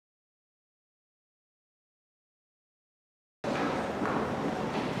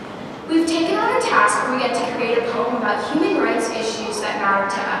a task where we get to create a poem about human rights issues that matter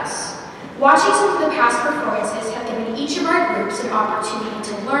to us. Watching some of the past performances have given each of our groups an opportunity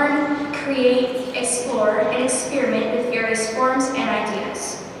to learn, create, explore, and experiment with various forms and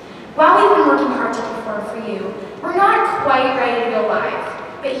ideas. While we've been working hard to perform for you, we're not quite ready to go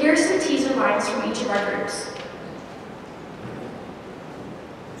live, but here's some teaser lines from each of our groups.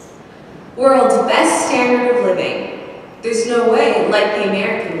 World's best standard of living. There's no way like the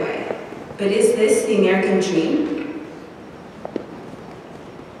American way. But is this the American dream?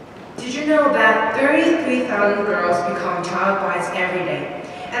 Did you know that 33,000 girls become child brides every day,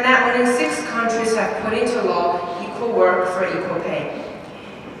 and that only 6 countries have put into law equal work for equal pay?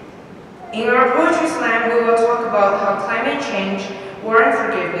 In our Poetry Slam, we will talk about how climate change, war and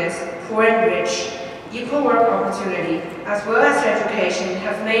forgiveness, poor and rich, equal work opportunity, as well as education,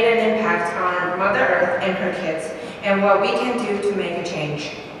 have made an impact on Mother Earth and her kids, and what we can do to make a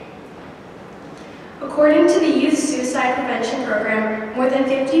change. According to the Youth Suicide Prevention Program, more than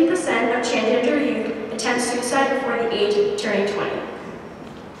 50% of transgender youth attempt suicide before the age of turning 20.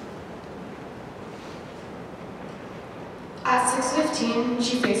 At 6:15,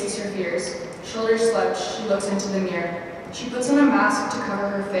 she faces her fears. Shoulders slouched, she looks into the mirror. She puts on a mask to cover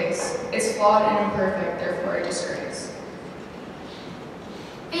her face. It's flawed and imperfect, therefore a disgrace.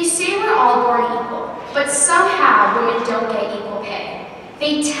 They say we're all born equal, but somehow women don't get equal pay.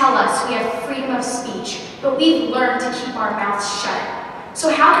 They tell us we have freedom of speech, but we've learned to keep our mouths shut.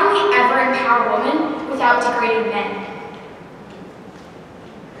 So how can we ever empower women without degrading men?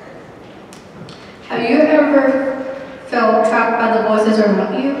 Have you ever felt trapped by the voices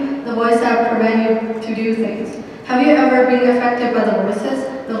around you? The voices that prevent you to do things? Have you ever been affected by the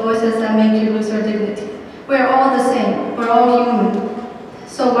voices that make you lose your dignity? We're all the same, we're all human.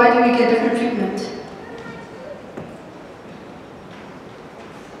 So why do we get different treatment?